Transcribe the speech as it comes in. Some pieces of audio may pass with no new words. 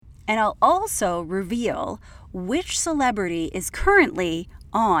And I'll also reveal which celebrity is currently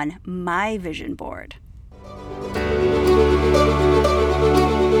on my vision board.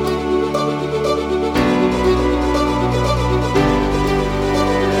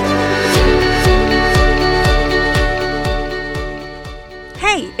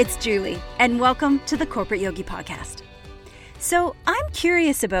 Hey, it's Julie, and welcome to the Corporate Yogi Podcast. So I'm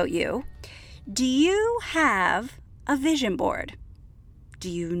curious about you. Do you have a vision board? Do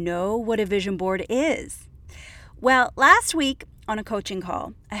you know what a vision board is? Well, last week on a coaching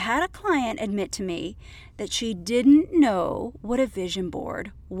call, I had a client admit to me that she didn't know what a vision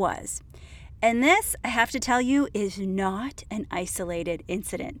board was. And this, I have to tell you, is not an isolated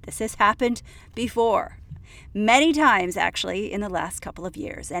incident. This has happened before. Many times, actually, in the last couple of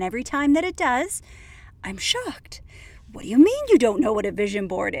years. And every time that it does, I'm shocked. What do you mean you don't know what a vision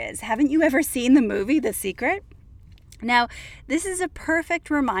board is? Haven't you ever seen the movie The Secret? Now, this is a perfect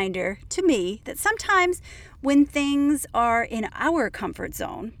reminder to me that sometimes when things are in our comfort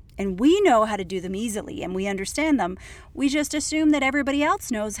zone and we know how to do them easily and we understand them, we just assume that everybody else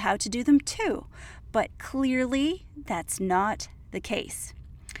knows how to do them too. But clearly, that's not the case.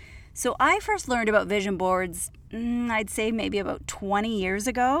 So I first learned about vision boards, I'd say maybe about 20 years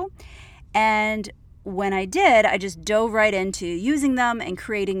ago. And when I did, I just dove right into using them and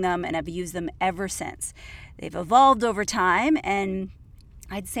creating them, and I've used them ever since. They've evolved over time, and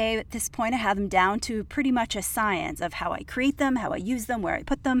I'd say at this point I have them down to pretty much a science of how I create them, how I use them, where I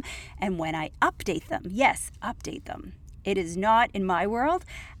put them, and when I update them. Yes, update them. It is not, in my world,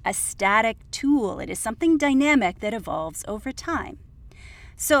 a static tool. It is something dynamic that evolves over time.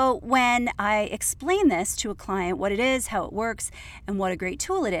 So when I explain this to a client, what it is, how it works, and what a great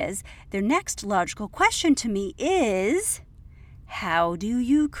tool it is, their next logical question to me is, how do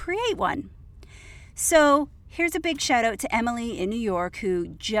you create one? So here's a big shout out to Emily in New York, who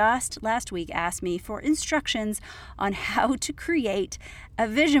just last week asked me for instructions on how to create a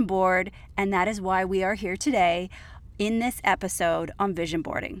vision board, and that is why we are here today in this episode on vision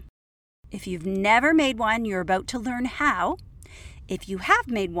boarding. If you've never made one, you're about to learn how. If you have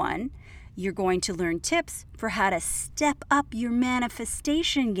made one, you're going to learn tips for how to step up your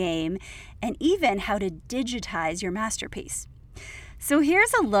manifestation game and even how to digitize your masterpiece. So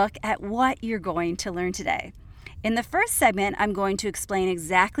here's a look at what you're going to learn today. In the first segment, I'm going to explain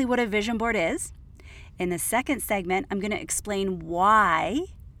exactly what a vision board is. In the second segment, I'm going to explain why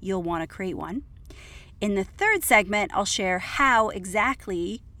you'll want to create one. In the third segment, I'll share how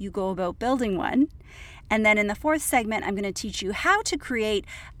exactly you go about building one. And then in the fourth segment, I'm going to teach you how to create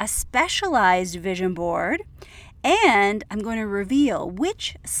a specialized vision board. And I'm going to reveal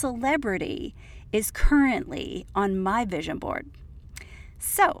which celebrity is currently on my vision board.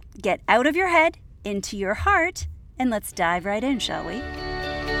 So get out of your head, into your heart, and let's dive right in, shall we?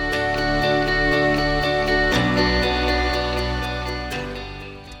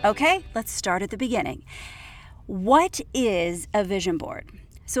 Okay, let's start at the beginning. What is a vision board?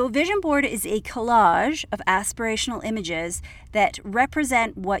 So a vision board is a collage of aspirational images that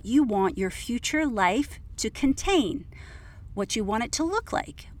represent what you want your future life to contain, what you want it to look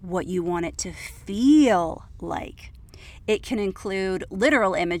like, what you want it to feel like. It can include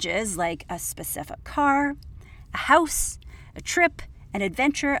literal images like a specific car, a house, a trip, an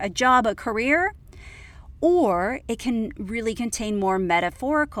adventure, a job, a career, or it can really contain more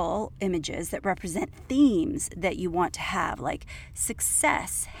metaphorical images that represent themes that you want to have, like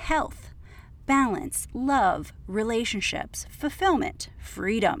success, health, balance, love, relationships, fulfillment,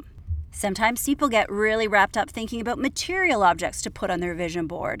 freedom. Sometimes people get really wrapped up thinking about material objects to put on their vision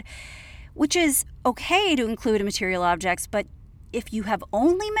board, which is okay to include material objects, but if you have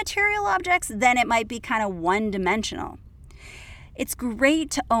only material objects, then it might be kind of one-dimensional. It's great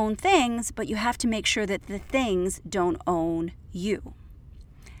to own things, but you have to make sure that the things don't own you.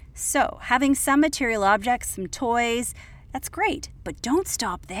 So, having some material objects, some toys, that's great, but don't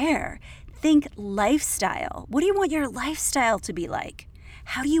stop there. Think lifestyle. What do you want your lifestyle to be like?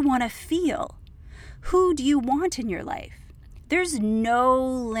 How do you want to feel? Who do you want in your life? There's no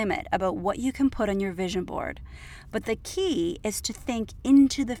limit about what you can put on your vision board, but the key is to think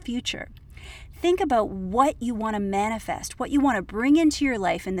into the future. Think about what you want to manifest, what you want to bring into your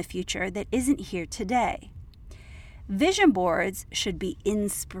life in the future that isn't here today. Vision boards should be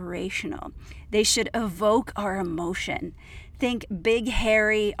inspirational. They should evoke our emotion. Think big,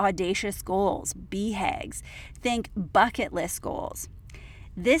 hairy, audacious goals, BHAGs. Think bucket list goals.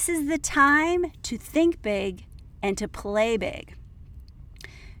 This is the time to think big and to play big.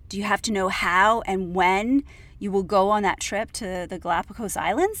 Do you have to know how and when you will go on that trip to the Galapagos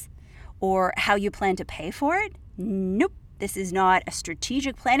Islands? Or how you plan to pay for it? Nope. This is not a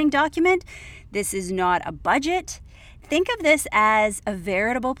strategic planning document. This is not a budget. Think of this as a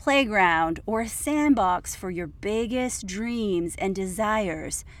veritable playground or a sandbox for your biggest dreams and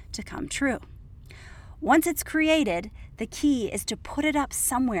desires to come true. Once it's created, the key is to put it up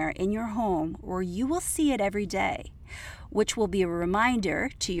somewhere in your home where you will see it every day, which will be a reminder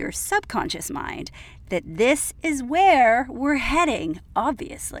to your subconscious mind that this is where we're heading,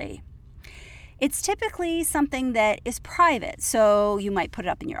 obviously. It's typically something that is private, so you might put it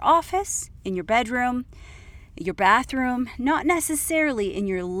up in your office, in your bedroom, your bathroom, not necessarily in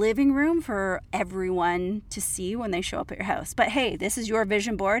your living room for everyone to see when they show up at your house. But hey, this is your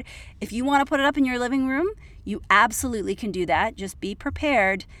vision board. If you want to put it up in your living room, you absolutely can do that. Just be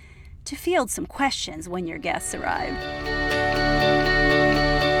prepared to field some questions when your guests arrive.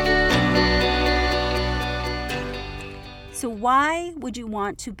 So why would you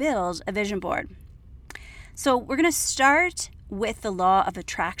want to build a vision board? So we're going to start with the law of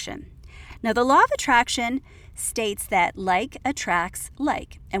attraction. Now, the law of attraction states that like attracts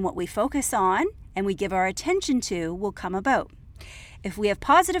like, and what we focus on and we give our attention to will come about. If we have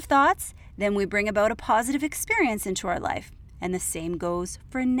positive thoughts, then we bring about a positive experience into our life, and the same goes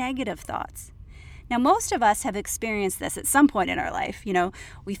for negative thoughts. Now, most of us have experienced this at some point in our life.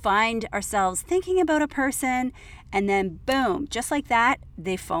 We find ourselves thinking about a person, and then boom, just like that,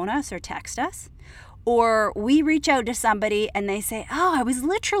 they phone us or text us. Or we reach out to somebody and they say, "Oh, I was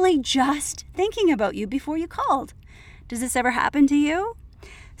literally just thinking about you before you called." Does this ever happen to you?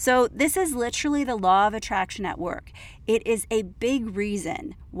 So this is literally the law of attraction at work. It is a big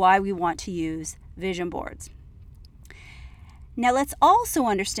reason why we want to use vision boards. Now let's also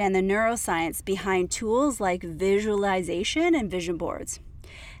understand the neuroscience behind tools like visualization and vision boards.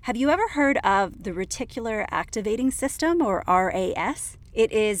 Have you ever heard of the reticular activating system, or RAS?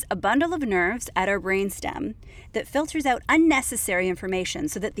 It is a bundle of nerves at our brainstem that filters out unnecessary information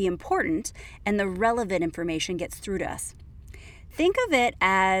so that the important and the relevant information gets through to us. Think of it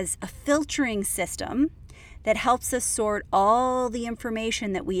as a filtering system that helps us sort all the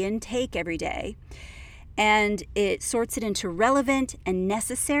information that we intake every day, and it sorts it into relevant and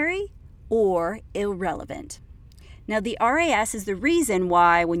necessary or irrelevant. Now, the RAS is the reason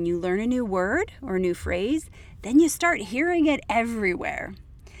why when you learn a new word or a new phrase, then you start hearing it everywhere.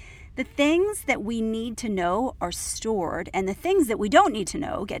 The things that we need to know are stored, and the things that we don't need to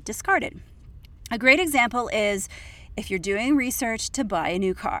know get discarded. A great example is if you're doing research to buy a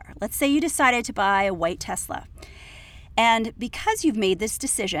new car. Let's say you decided to buy a white Tesla. And because you've made this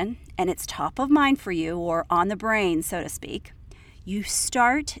decision and it's top of mind for you, or on the brain, so to speak, you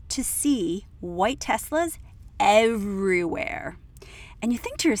start to see white Teslas everywhere. And you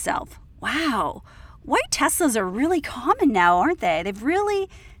think to yourself, wow, white Teslas are really common now, aren't they? They've really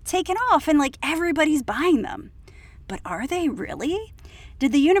taken off and everybody's buying them. But are they really?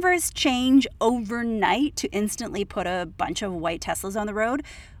 Did the universe change overnight to instantly put a bunch of white Teslas on the road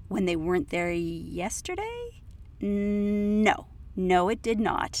when they weren't there yesterday? No, it did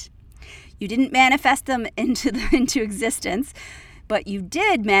not. You didn't manifest them into existence, but you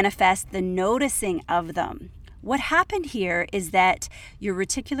did manifest the noticing of them. What happened here is that your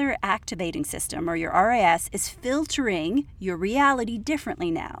reticular activating system, or your RAS, is filtering your reality differently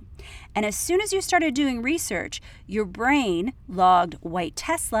now. And as soon as you started doing research, your brain logged white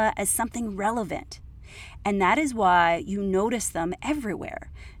Tesla as something relevant. And that is why you notice them everywhere.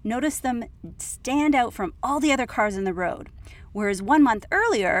 Notice them stand out from all the other cars on the road. Whereas 1 month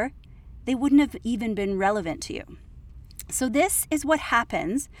earlier, they wouldn't have even been relevant to you. So this is what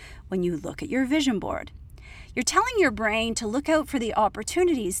happens when you look at your vision board. You're telling your brain to look out for the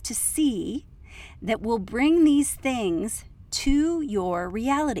opportunities to see that will bring these things to your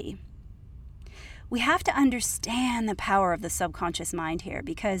reality. We have to understand the power of the subconscious mind here,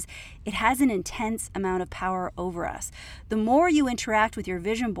 because it has an intense amount of power over us. The more you interact with your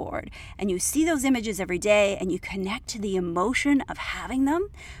vision board and you see those images every day and you connect to the emotion of having them,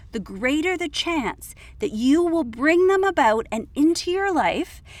 the greater the chance that you will bring them about and into your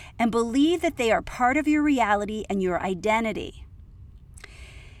life and believe that they are part of your reality and your identity.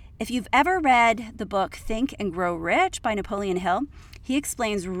 If you've ever read the book Think and Grow Rich by Napoleon Hill, he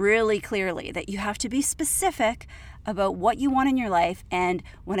explains really clearly that you have to be specific about what you want in your life, and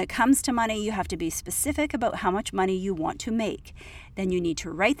when it comes to money, you have to be specific about how much money you want to make. Then you need to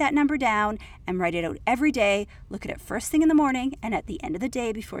write that number down and write it out every day, look at it first thing in the morning and at the end of the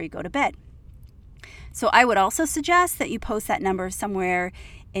day before you go to bed. So I would also suggest that you post that number somewhere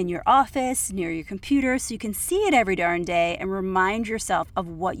in your office, near your computer, so you can see it every darn day and remind yourself of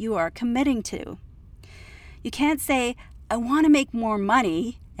what you are committing to. You can't say, I want to make more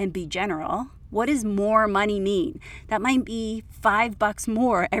money and be general. What does more money mean? That might be $5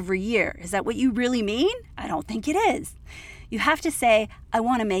 more every year. Is that what you really mean? I don't think it is. You have to say, I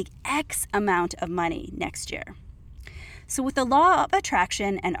want to make X amount of money next year. So with the law of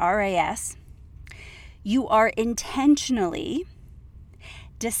attraction and RAS, you are intentionally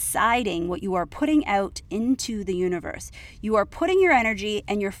deciding what you are putting out into the universe. You are putting your energy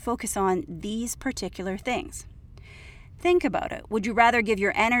and your focus on these particular things. Think about it. Would you rather give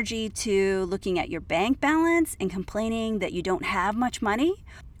your energy to looking at your bank balance and complaining that you don't have much money?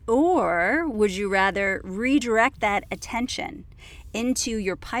 Or would you rather redirect that attention into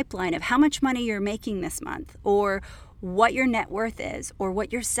your pipeline of how much money you're making this month, or what your net worth is, or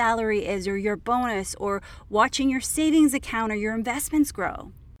what your salary is, or your bonus, or watching your savings account or your investments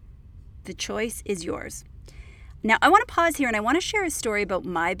grow? The choice is yours. Now, I want to pause here and I want to share a story about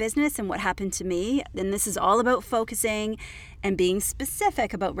my business and what happened to me. And this is all about focusing and being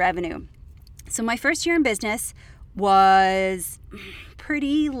specific about revenue. So my first year in business was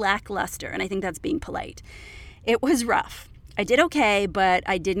pretty lackluster, and I think that's being polite. It was rough. I did okay, but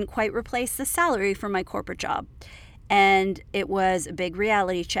I didn't quite replace the salary from my corporate job. And it was a big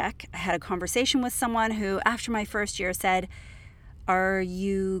reality check. I had a conversation with someone who, after my first year, said, "Are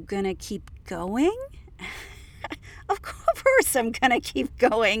you going to keep going?" Of course I'm going to keep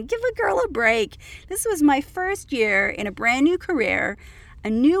going. Give a girl a break. This was my first year in a brand new career, a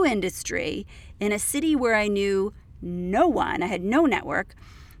new industry, in a city where I knew no one. I had no network.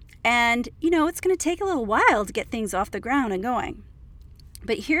 And, it's going to take a little while to get things off the ground and going.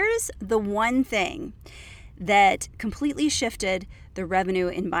 But here's the one thing that completely shifted the revenue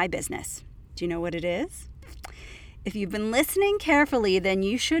in my business. Do you know what it is? If you've been listening carefully, then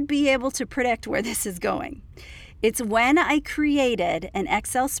you should be able to predict where this is going. It's when I created an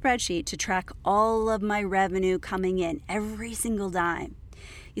Excel spreadsheet to track all of my revenue coming in every single dime.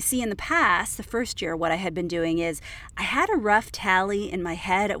 You see, in the past, the first year, what I had been doing is I had a rough tally in my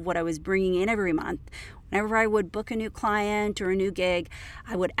head of what I was bringing in every month. Whenever I would book a new client or a new gig,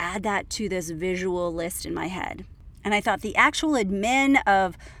 I would add that to this visual list in my head. And I thought the actual admin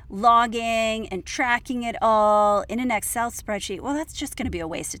of logging and tracking it all in an Excel spreadsheet, well, that's just going to be a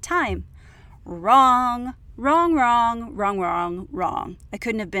waste of time. Wrong. I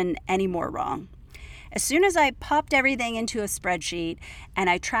couldn't have been any more wrong. As soon as I popped everything into a spreadsheet and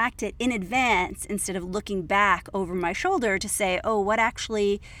I tracked it in advance instead of looking back over my shoulder to say, oh, what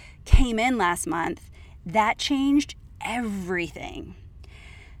actually came in last month, that changed everything.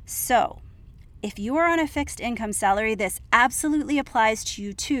 So, if you are on a fixed income salary, this absolutely applies to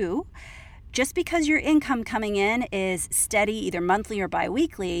you too. Just because your income coming in is steady, either monthly or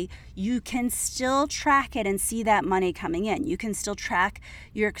biweekly, you can still track it and see that money coming in. You can still track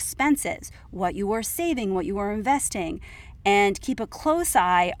your expenses, what you are saving, what you are investing, and keep a close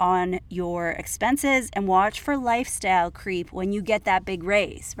eye on your expenses and watch for lifestyle creep when you get that big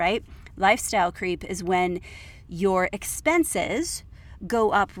raise, right? Lifestyle creep is when your expenses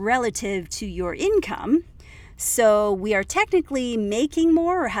go up relative to your income. So we are technically making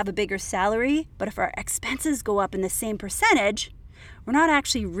more or have a bigger salary, but if our expenses go up in the same percentage, we're not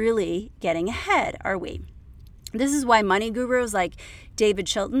actually really getting ahead, are we? This is why money gurus like David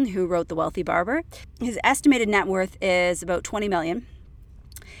Chilton, who wrote The Wealthy Barber, his estimated net worth is about $20 million.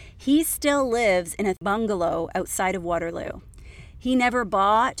 He still lives in a bungalow outside of Waterloo. He never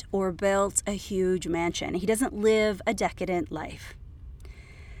bought or built a huge mansion. He doesn't live a decadent life.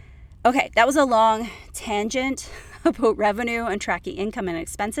 Okay, that was a long tangent about revenue and tracking income and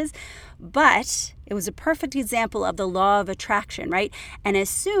expenses, but it was a perfect example of the law of attraction, right? And as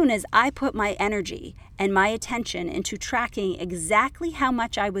soon as I put my energy and my attention into tracking exactly how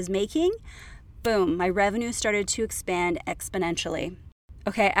much I was making, boom, my revenue started to expand exponentially.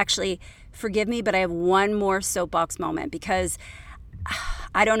 Okay, actually, forgive me, but I have one more soapbox moment because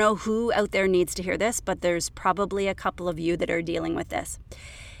I don't know who out there needs to hear this, but there's probably a couple of you that are dealing with this.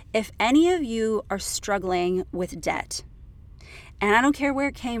 If any of you are struggling with debt, and I don't care where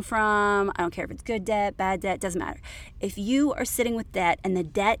it came from, I don't care if it's good debt, bad debt, doesn't matter. If you are sitting with debt and the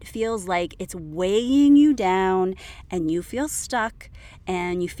debt feels like it's weighing you down and you feel stuck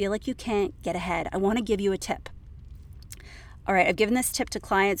and you feel like you can't get ahead, I want to give you a tip. All right, I've given this tip to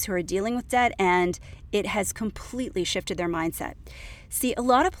clients who are dealing with debt and it has completely shifted their mindset. See, a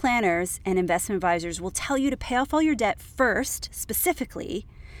lot of planners and investment advisors will tell you to pay off all your debt first, specifically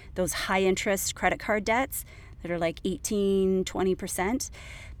those high interest credit card debts that are like 18, 20%.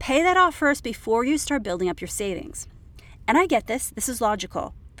 Pay that off first before you start building up your savings. And I get this. This is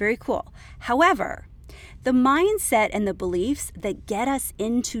logical. Very cool. However, the mindset and the beliefs that get us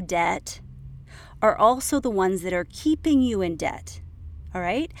into debt are also the ones that are keeping you in debt. All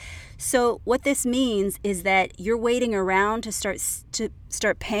right. So what this means is that you're waiting around to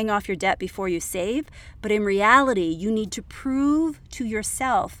start paying off your debt before you save. But in reality, you need to prove to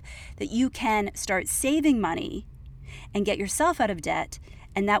yourself that you can start saving money and get yourself out of debt,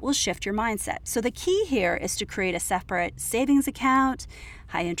 and that will shift your mindset. So the key here is to create a separate savings account,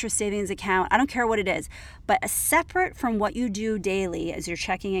 high interest savings account. I don't care what it is, but a separate from what you do daily as your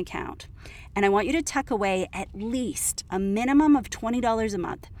checking account. And I want you to tuck away at least a minimum of $20 a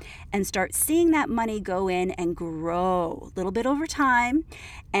month and start seeing that money go in and grow a little bit over time.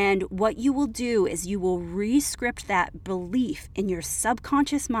 And what you will do is you will re-script that belief in your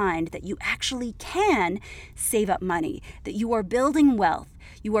subconscious mind that you actually can save up money, that you are building wealth.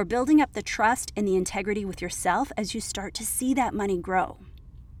 You are building up the trust and the integrity with yourself as you start to see that money grow.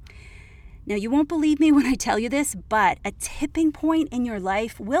 Now, you won't believe me when I tell you this, but a tipping point in your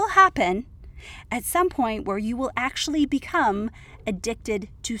life will happen at some point where you will actually become addicted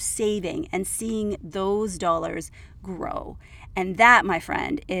to saving and seeing those dollars grow. And that, my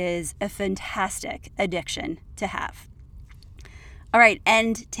friend, is a fantastic addiction to have. All right,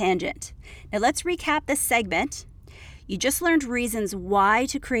 end tangent. Now let's recap this segment. You just learned reasons why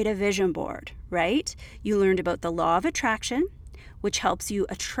to create a vision board, right? You learned about the law of attraction, which helps you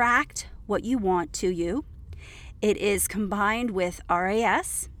attract what you want to you. It is combined with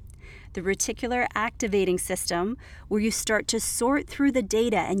RAS, the reticular activating system, where you start to sort through the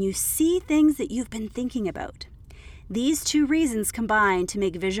data and you see things that you've been thinking about. These two reasons combine to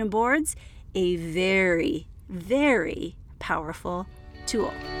make vision boards a very, very powerful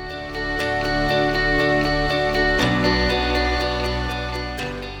tool.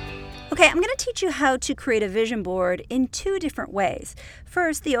 Okay, I'm going to teach you how to create a vision board in two different ways.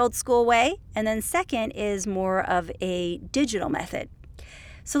 First, the old school way, and then second is more of a digital method.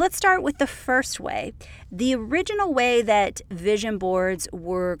 So let's start with the first way. The original way that vision boards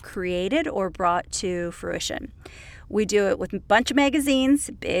were created or brought to fruition. We do it with a bunch of magazines,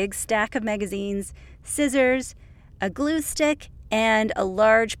 a big stack of magazines, scissors, a glue stick, and a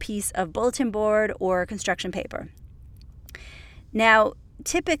large piece of bulletin board or construction paper. Now,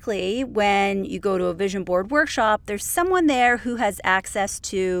 typically, when you go to a vision board workshop, there's someone there who has access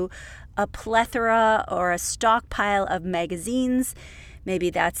to a plethora or a stockpile of magazines. Maybe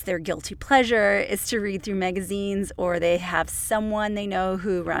that's their guilty pleasure, is to read through magazines, or they have someone they know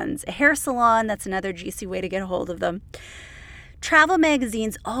who runs a hair salon. That's another juicy way to get a hold of them. Travel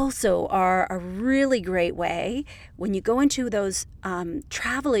magazines also are a really great way. When you go into those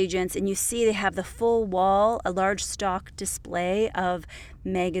travel agents and you see they have the full wall, a large stock display of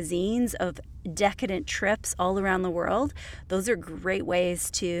magazines of decadent trips all around the world, those are great ways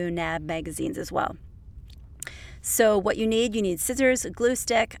to nab magazines as well. So what you need scissors, a glue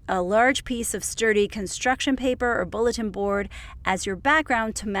stick, a large piece of sturdy construction paper or bulletin board as your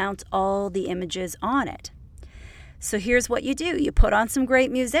background to mount all the images on it. So here's what you do. You put on some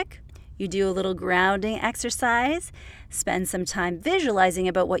great music, you do a little grounding exercise, spend some time visualizing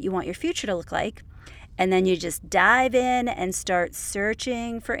about what you want your future to look like, and then you just dive in and start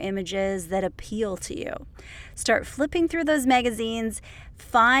searching for images that appeal to you. Start flipping through those magazines,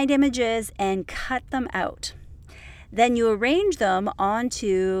 find images, and cut them out. Then you arrange them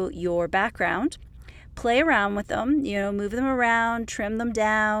onto your background, play around with them, move them around, trim them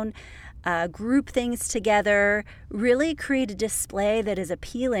down, group things together, really create a display that is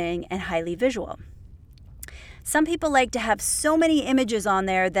appealing and highly visual. Some people like to have so many images on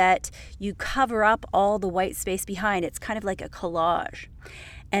there that you cover up all the white space behind. It's kind of like a collage.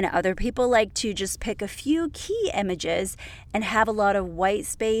 And other people like to just pick a few key images and have a lot of white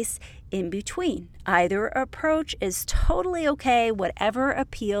space in between. Either approach is totally okay, whatever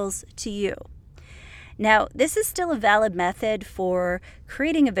appeals to you. Now, this is still a valid method for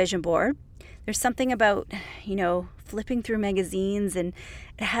creating a vision board. There's something about, flipping through magazines, and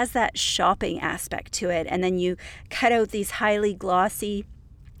it has that shopping aspect to it. And then you cut out these highly glossy,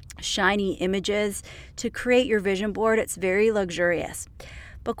 shiny images to create your vision board. It's very luxurious.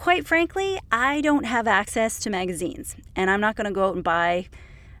 But quite frankly, I don't have access to magazines, and I'm not going to go out and buy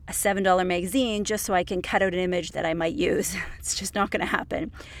a $7 magazine just so I can cut out an image that I might use. It's just not going to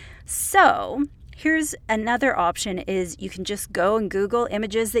happen. So here's another option is you can just go and Google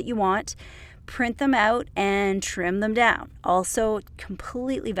images that you want, print them out, and trim them down. Also,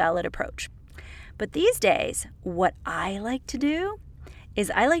 completely valid approach. But these days, what I like to do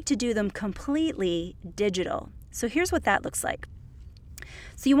is I like to do them completely digital. So here's what that looks like.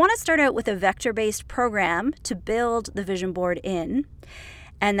 So you want to start out with a vector-based program to build the vision board in,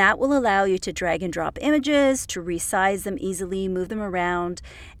 and that will allow you to drag and drop images, to resize them easily, move them around,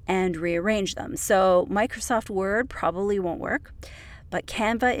 and rearrange them. So Microsoft Word probably won't work, but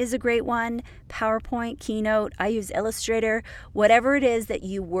Canva is a great one, PowerPoint, Keynote, I use Illustrator, whatever it is that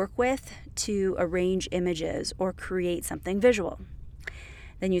you work with to arrange images or create something visual.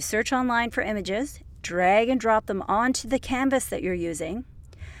 Then you search online for images, drag and drop them onto the canvas that you're using,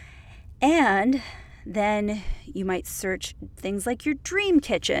 and then you might search things like your dream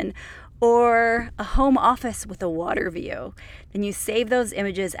kitchen or a home office with a water view. Then you save those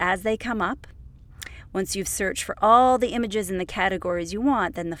images as they come up. Once you've searched for all the images in the categories you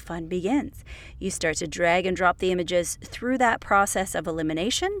want, then the fun begins. You start to drag and drop the images through that process of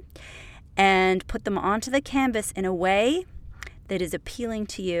elimination and put them onto the canvas in a way that is appealing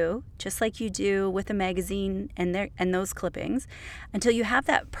to you, just like you do with a magazine and those clippings, until you have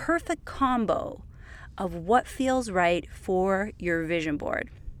that perfect combo of what feels right for your vision board.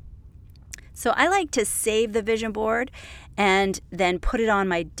 So I like to save the vision board and then put it on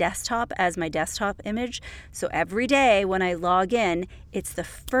my desktop as my desktop image. So every day when I log in, it's the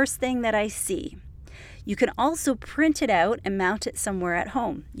first thing that I see. You can also print it out and mount it somewhere at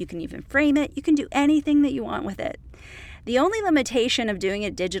home. You can even frame it. You can do anything that you want with it. The only limitation of doing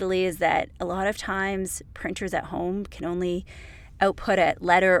it digitally is that a lot of times printers at home can only output at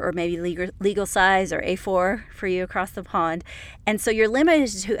letter or maybe legal size or A4 for you across the pond. And so you're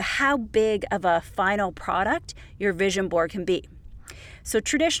limited to how big of a final product your vision board can be. So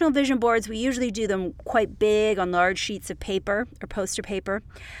traditional vision boards, we usually do them quite big on large sheets of paper or poster paper.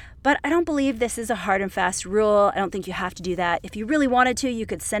 But I don't believe this is a hard and fast rule. I don't think you have to do that. If you really wanted to, you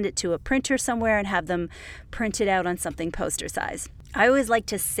could send it to a printer somewhere and have them print it out on something poster size. I always like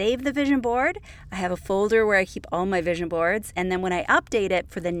to save the vision board. I have a folder where I keep all my vision boards. And then when I update it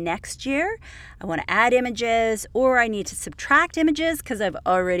for the next year, I want to add images or I need to subtract images because I've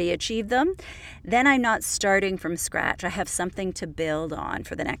already achieved them. Then I'm not starting from scratch. I have something to build on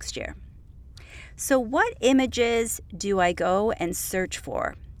for the next year. So what images do I go and search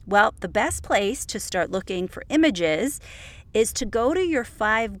for? Well, the best place to start looking for images is to go to your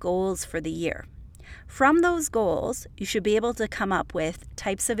 5 goals for the year. From those goals, you should be able to come up with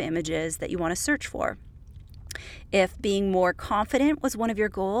types of images that you want to search for. If being more confident was one of your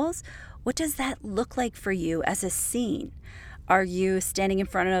goals, what does that look like for you as a scene? Are you standing in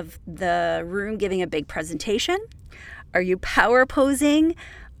front of the room giving a big presentation? Are you power posing?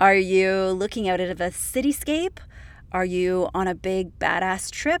 Are you looking out at a cityscape? Are you on a big badass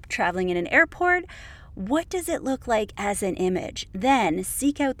trip traveling in an airport? What does it look like as an image? Then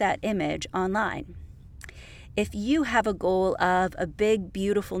seek out that image online. If you have a goal of a big,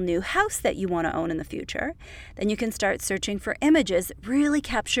 beautiful new house that you want to own in the future, then you can start searching for images that really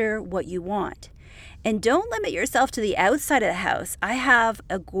capture what you want. And don't limit yourself to the outside of the house. I have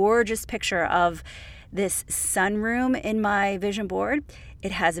a gorgeous picture of this sunroom in my vision board.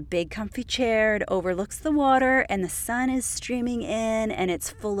 It has a big comfy chair, it overlooks the water, and the sun is streaming in, and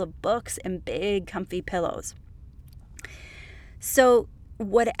it's full of books and big comfy pillows. So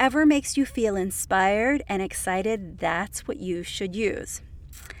whatever makes you feel inspired and excited, that's what you should use.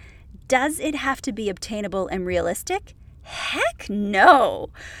 Does it have to be obtainable and realistic? Heck no!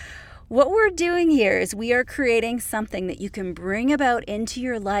 What we're doing here is we are creating something that you can bring about into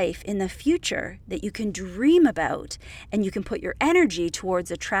your life in the future, that you can dream about, and you can put your energy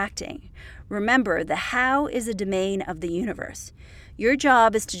towards attracting. Remember, the how is a domain of the universe. Your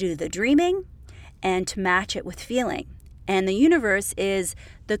job is to do the dreaming and to match it with feeling. And the universe is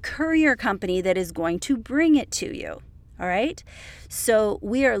the courier company that is going to bring it to you. All right? So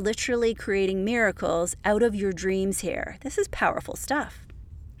we are literally creating miracles out of your dreams here. This is powerful stuff.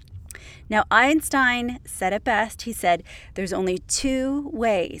 Now, Einstein said it best. He said, there's only 2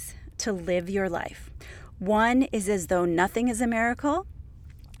 ways to live your life. One is as though nothing is a miracle,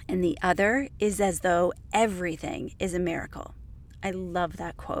 and the other is as though everything is a miracle. I love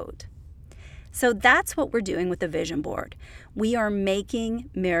that quote. So that's what we're doing with the vision board. We are making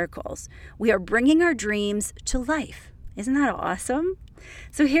miracles. We are bringing our dreams to life. Isn't that awesome?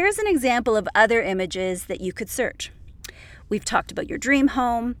 So here's an example of other images that you could search. We've talked about your dream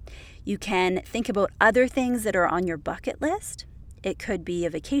home. You can think about other things that are on your bucket list. It could be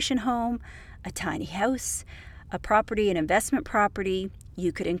a vacation home, a tiny house, a property, an investment property.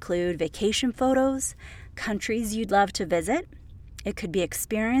 You could include vacation photos, countries you'd love to visit. It could be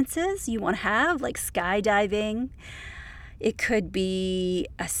experiences you want to have, like skydiving. It could be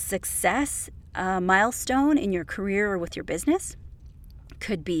a success milestone in your career or with your business. It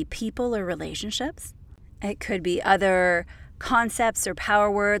could be people or relationships. It could be other concepts or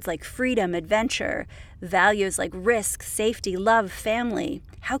power words like freedom, adventure, values like risk, safety, love, family.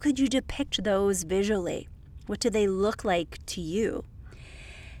 How could you depict those visually? What do they look like to you?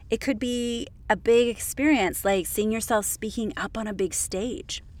 It could be a big experience, like seeing yourself speaking up on a big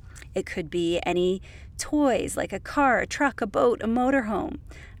stage. It could be any toys, like a car, a truck, a boat, a motorhome.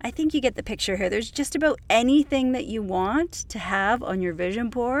 I think you get the picture here. There's just about anything that you want to have on your vision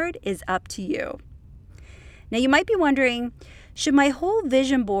board is up to you. Now, you might be wondering, should my whole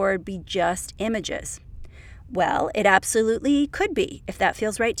vision board be just images? Well, it absolutely could be, if that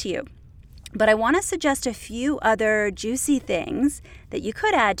feels right to you. But I want to suggest a few other juicy things that you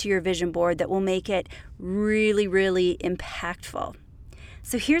could add to your vision board that will make it really, really impactful.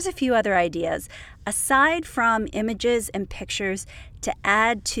 So here's a few other ideas, aside from images and pictures, to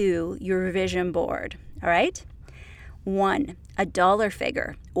add to your vision board, all right? 1, a dollar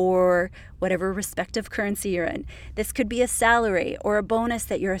figure or whatever respective currency you're in. This could be a salary or a bonus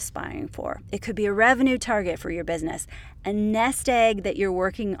that you're aspiring for. It could be a revenue target for your business, a nest egg that you're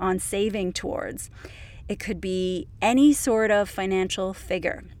working on saving towards. It could be any sort of financial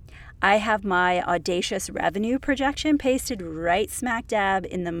figure. I have my audacious revenue projection pasted right smack dab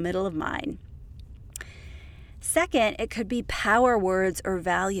in the middle of mine. Second, it could be power words or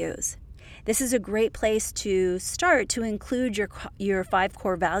values. This is a great place to start to include your 5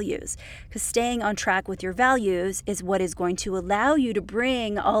 core values, because staying on track with your values is what is going to allow you to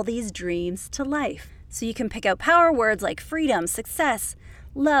bring all these dreams to life. So you can pick out power words like freedom, success,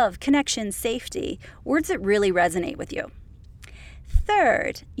 love, connection, safety, words that really resonate with you.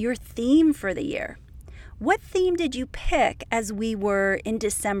 Third, your theme for the year. What theme did you pick as we were in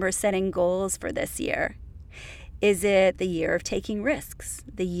December setting goals for this year? Is it the year of taking risks,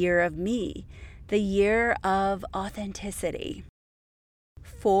 the year of me, the year of authenticity?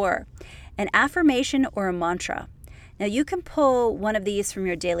 4, an affirmation or a mantra. Now you can pull one of these from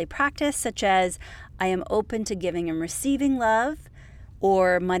your daily practice, such as, I am open to giving and receiving love,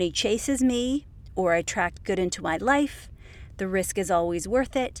 or money chases me, or I attract good into my life, the risk is always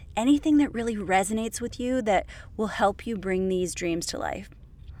worth it. Anything that really resonates with you that will help you bring these dreams to life.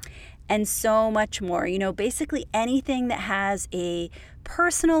 And so much more. Basically anything that has a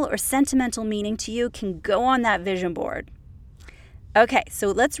personal or sentimental meaning to you can go on that vision board. Okay, so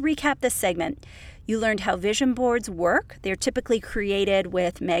let's recap this segment. You learned how vision boards work. They're typically created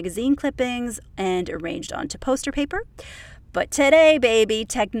with magazine clippings and arranged onto poster paper. But today, baby,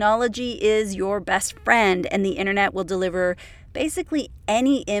 technology is your best friend, and the internet will deliver basically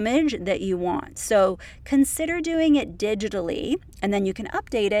any image that you want. So consider doing it digitally, and then you can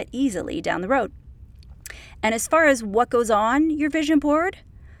update it easily down the road. And as far as what goes on your vision board,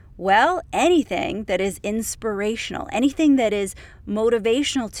 well, anything that is inspirational, anything that is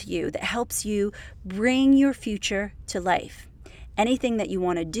motivational to you, that helps you bring your future to life. Anything that you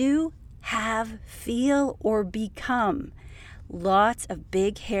want to do, have, feel, or become. Lots of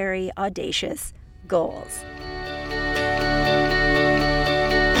big, hairy, audacious goals.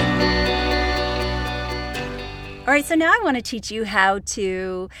 All right, so now I want to teach you how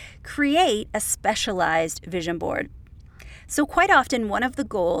to create a specialized vision board. So quite often, one of the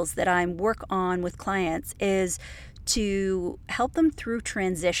goals that I work on with clients is to help them through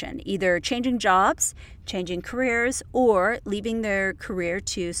transition, either changing jobs, changing careers, or leaving their career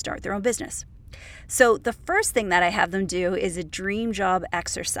to start their own business. So the first thing that I have them do is a dream job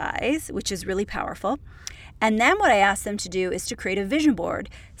exercise, which is really powerful. And then what I ask them to do is to create a vision board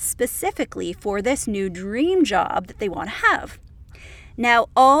specifically for this new dream job that they want to have. Now,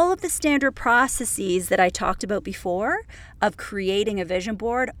 all of the standard processes that I talked about before of creating a vision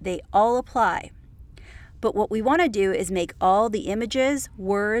board, they all apply. But what we want to do is make all the images,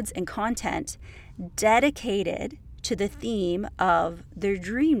 words, and content dedicated to the theme of their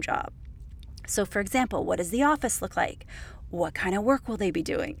dream job. So for example, what does the office look like? What kind of work will they be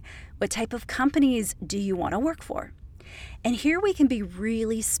doing? What type of companies do you want to work for? And here we can be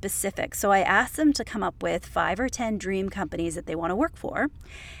really specific. So I asked them to come up with 5 or 10 dream companies that they want to work for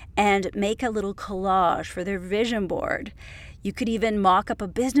and make a little collage for their vision board. You could even mock up a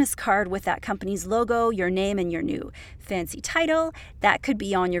business card with that company's logo, your name, and your new fancy title. That could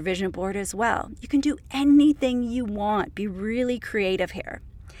be on your vision board as well. You can do anything you want. Be really creative here.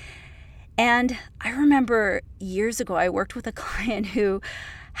 And I remember years ago, I worked with a client who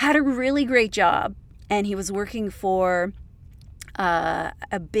had a really great job, and he was working for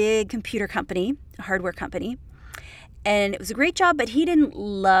a big computer company, a hardware company. And it was a great job, but he didn't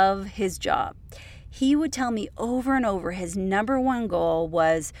love his job. He would tell me over and over his number one goal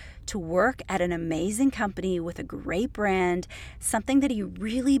was to work at an amazing company with a great brand, something that he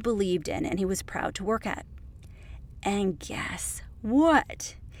really believed in and he was proud to work at. And guess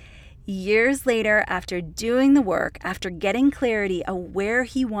what? Years later, after doing the work, after getting clarity of where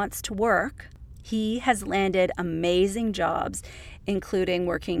he wants to work, He has landed amazing jobs, including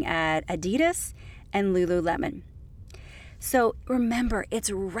working at Adidas and Lululemon. So remember, it's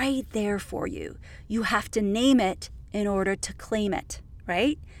right there for you. You have to name it in order to claim it,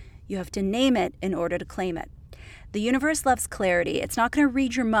 right? You have to name it in order to claim it. The universe loves clarity. It's not going to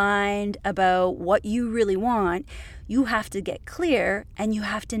read your mind about what you really want. You have to get clear and you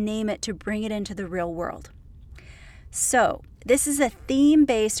have to name it to bring it into the real world. So this is a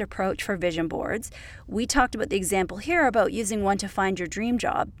theme-based approach for vision boards. We talked about the example here about using one to find your dream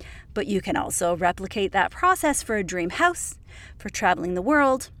job, but you can also replicate that process for a dream house, for traveling the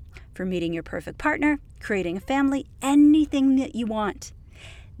world, for meeting your perfect partner, creating a family, anything that you want.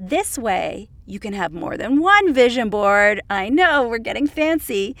 This way, you can have more than one vision board. I know, we're getting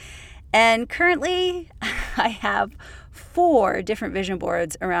fancy. And currently, I have 4 different vision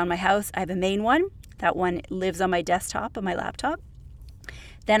boards around my house. I have a main one. That one lives on my desktop, on my laptop.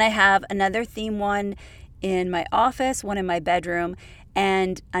 Then I have another theme one in my office, one in my bedroom,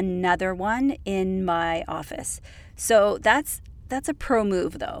 and another one in my office. So that's a pro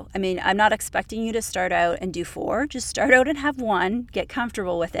move though. I mean, I'm not expecting you to start out and do 4. Just start out and have 1, get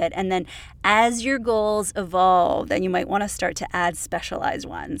comfortable with it. And then as your goals evolve, then you might want to start to add specialized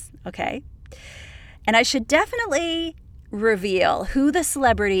ones, okay? And I should definitely reveal who the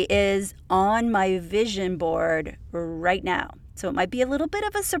celebrity is on my vision board right now. So it might be a little bit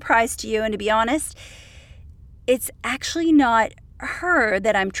of a surprise to you. And to be honest, it's actually not her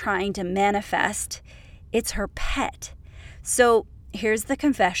that I'm trying to manifest. It's her pet. So here's the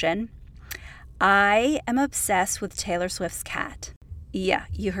confession. I am obsessed with Taylor Swift's cat. Yeah,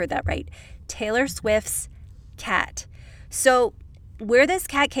 you heard that right. Taylor Swift's cat. So where this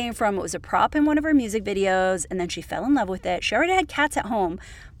cat came from, it was a prop in one of her music videos, and then she fell in love with it. She already had cats at home,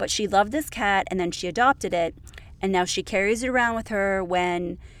 but she loved this cat, and then she adopted it, and now she carries it around with her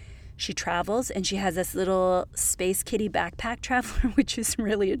when she travels, and she has this little space kitty backpack traveler, which is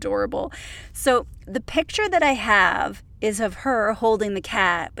really adorable. So the picture that I have is of her holding the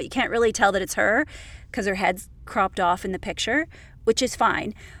cat, but you can't really tell that it's her because her head's cropped off in the picture, which is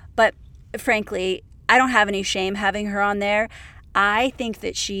fine. But frankly, I don't have any shame having her on there. I think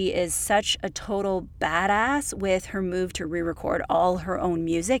that she is such a total badass with her move to re-record all her own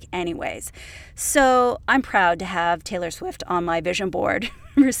music anyways. So I'm proud to have Taylor Swift on my vision board.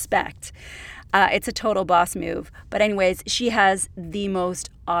 Respect. It's a total boss move. But anyways, she has the most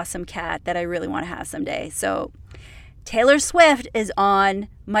awesome cat that I really want to have someday. So Taylor Swift is on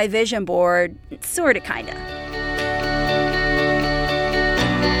my vision board, sort of, kind of.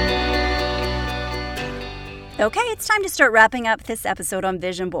 Okay, it's time to start wrapping up this episode on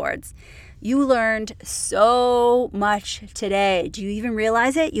vision boards. You learned so much today. Do you even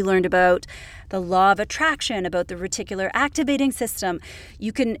realize it? You learned about the law of attraction, about the reticular activating system.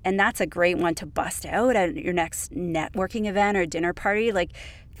 You can, and that's a great one to bust out at your next networking event or dinner party. Like,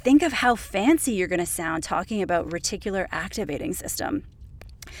 think of how fancy you're going to sound talking about reticular activating system.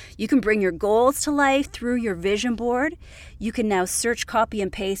 You can bring your goals to life through your vision board. You can now search, copy,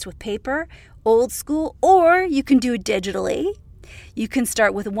 and paste with paper, old school, or you can do it digitally. You can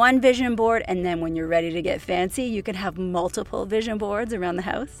start with one vision board, and then when you're ready to get fancy, you can have multiple vision boards around the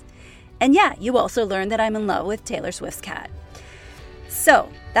house. And yeah, you also learned that I'm in love with Taylor Swift's cat. So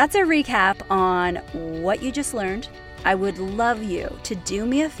that's a recap on what you just learned. I would love you to do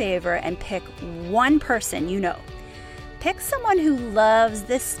me a favor and pick one person you know. Pick someone who loves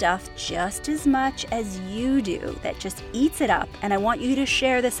this stuff just as much as you do, that just eats it up, and I want you to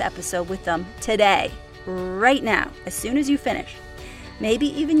share this episode with them today, right now, as soon as you finish. Maybe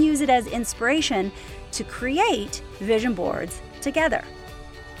even use it as inspiration to create vision boards together.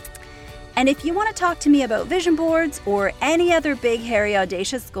 And if you want to talk to me about vision boards or any other big, hairy,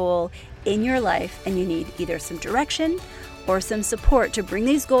 audacious goal in your life, and you need either some direction or some support to bring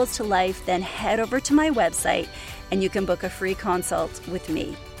these goals to life, then head over to my website and you can book a free consult with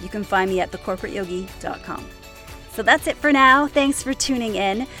me. You can find me at thecorporateyogi.com. So that's it for now. Thanks for tuning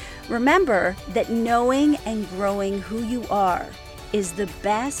in. Remember that knowing and growing who you are is the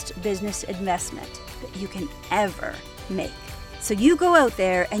best business investment that you can ever make. So you go out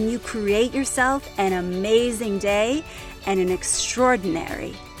there and you create yourself an amazing day and an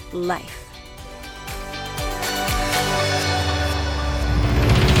extraordinary life.